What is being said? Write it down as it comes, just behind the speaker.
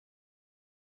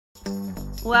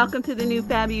Welcome to the new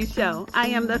Fab You Show. I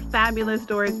am the fabulous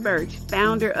Doris Birch,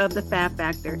 founder of the Fab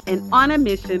Factor, and on a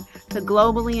mission to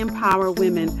globally empower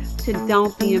women to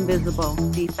don't be invisible,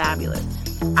 be fabulous.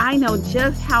 I know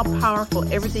just how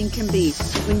powerful everything can be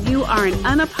when you are an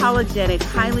unapologetic,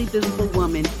 highly visible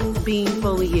woman being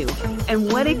fully you,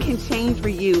 and what it can change for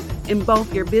you in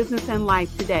both your business and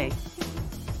life today.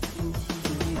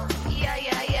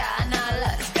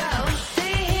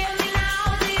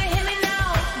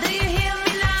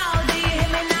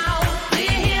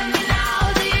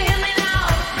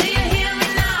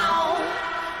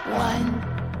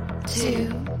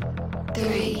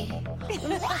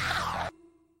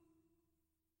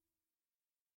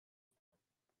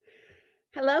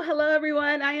 Hello,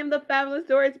 everyone. I am the fabulous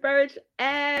Doris Birch,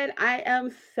 and I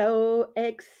am so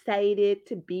excited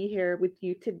to be here with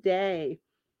you today.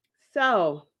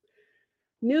 So,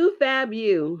 new Fab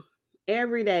You.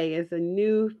 Every day is a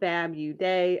new Fab You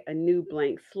day, a new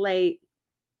blank slate,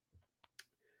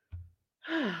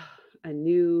 a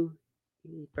new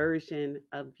version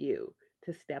of you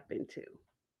to step into.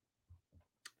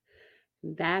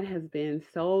 That has been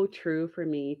so true for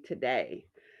me today.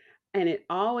 And it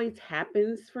always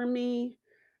happens for me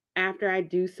after I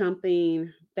do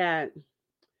something that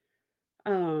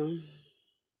um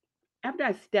after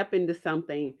I step into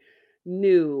something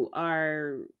new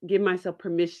or give myself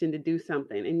permission to do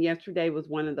something. And yesterday was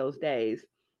one of those days.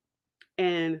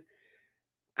 And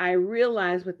I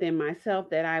realized within myself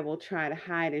that I will try to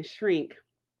hide and shrink,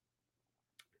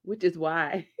 which is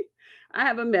why I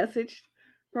have a message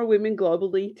for women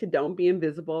globally to don't be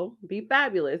invisible, be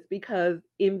fabulous, because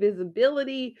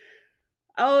invisibility,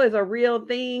 oh, is a real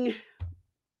thing,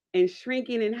 and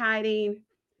shrinking and hiding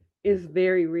is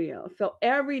very real. So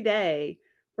every day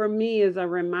for me is a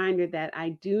reminder that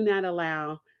I do not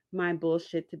allow my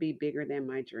bullshit to be bigger than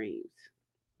my dreams.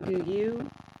 Do you?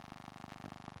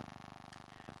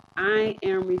 I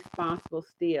am responsible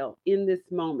still in this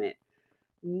moment,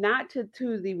 not to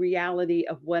the reality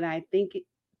of what I think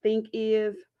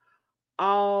is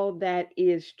all that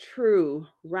is true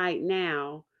right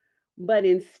now, but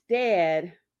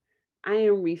instead I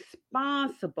am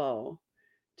responsible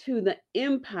to the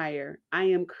empire I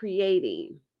am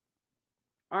creating.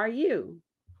 Are you?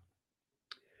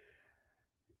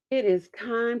 It is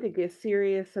time to get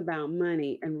serious about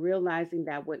money and realizing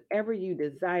that whatever you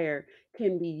desire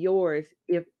can be yours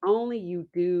if only you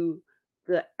do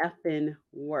the effing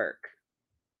work.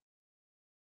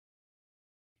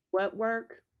 What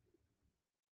work?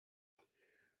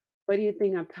 What do you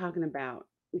think I'm talking about?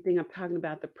 You think I'm talking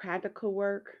about the practical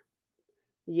work?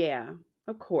 Yeah,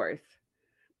 of course.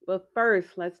 But first,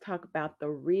 let's talk about the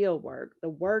real work, the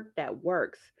work that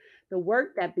works, the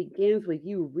work that begins with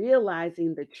you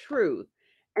realizing the truth.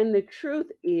 And the truth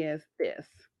is this: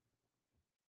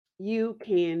 you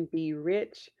can be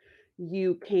rich,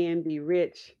 you can be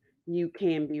rich, you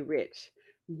can be rich,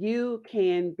 you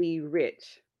can be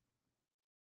rich.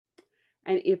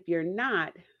 And if you're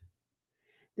not,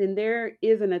 then there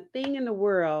isn't a thing in the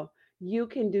world you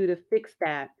can do to fix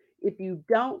that if you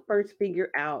don't first figure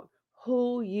out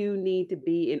who you need to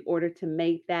be in order to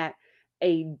make that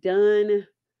a done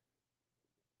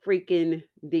freaking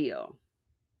deal.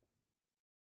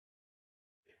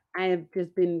 I have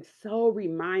just been so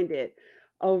reminded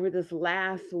over this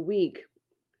last week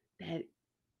that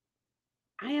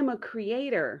I am a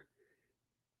creator.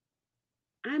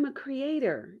 I'm a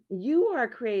creator. You are a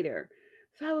creator.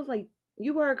 So I was like,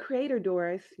 you are a creator,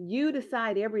 Doris. You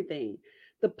decide everything.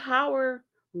 The power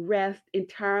rests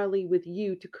entirely with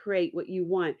you to create what you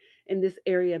want in this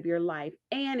area of your life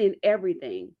and in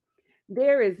everything.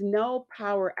 There is no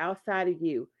power outside of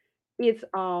you. It's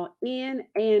all in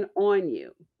and on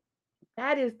you.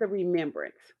 That is the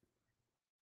remembrance.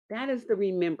 That is the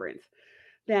remembrance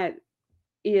that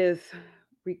is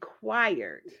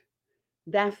required.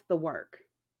 That's the work.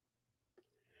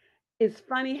 It's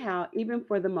funny how even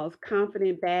for the most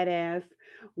confident, badass,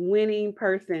 winning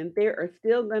person, there are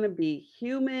still going to be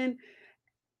human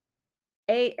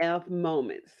AF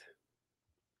moments.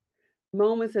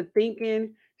 Moments of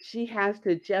thinking she has to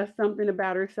adjust something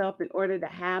about herself in order to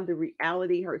have the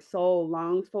reality her soul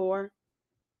longs for.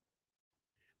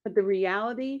 But the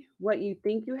reality, what you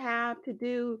think you have to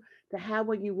do to have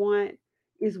what you want,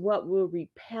 is what will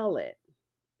repel it.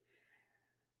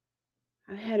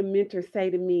 I had a mentor say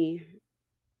to me,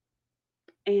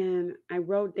 and I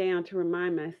wrote down to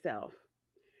remind myself,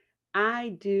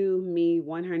 I do me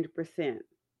 100%,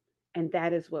 and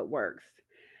that is what works.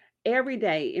 Every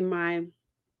day in my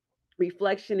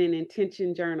reflection and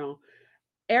intention journal,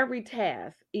 every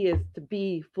task is to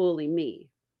be fully me,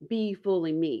 be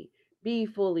fully me, be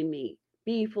fully me,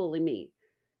 be fully me.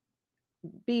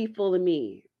 be full of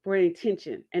me for an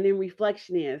intention. And then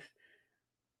reflection is,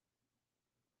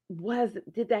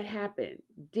 did that happen?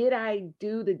 Did I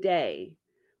do the day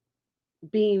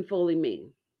being fully me?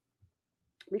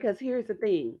 Because here's the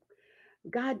thing,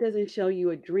 God doesn't show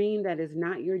you a dream that is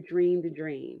not your dream to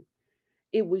dream.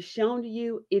 It was shown to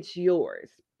you, it's yours,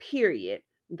 period,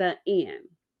 the end.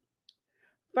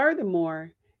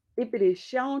 Furthermore, if it is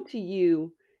shown to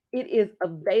you, it is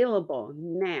available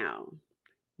now.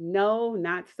 No,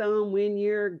 not some when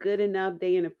you're good enough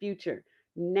day in the future.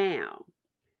 Now,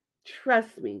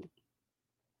 trust me,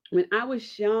 when I was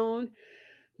shown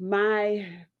my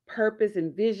purpose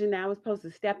and vision that I was supposed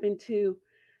to step into,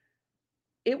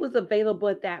 it was available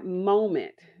at that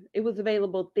moment. It was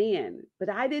available then, but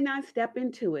I did not step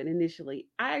into it initially.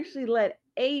 I actually let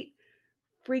 8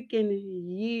 freaking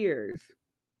years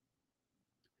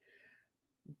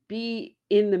be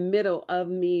in the middle of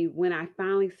me when I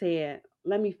finally said,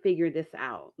 let me figure this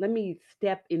out. Let me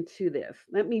step into this.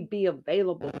 Let me be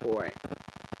available for it.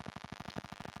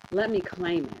 Let me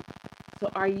claim it. So,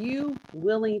 are you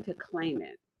willing to claim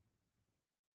it?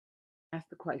 That's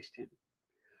the question.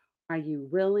 Are you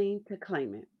willing to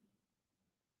claim it?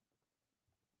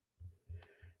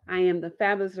 I am the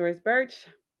fabulous Doris Birch.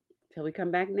 Till we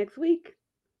come back next week,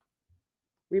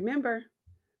 remember,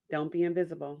 don't be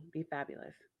invisible, be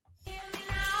fabulous. Do you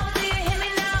hear me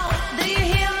now? Do you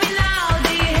hear me now?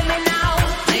 Do you hear me now?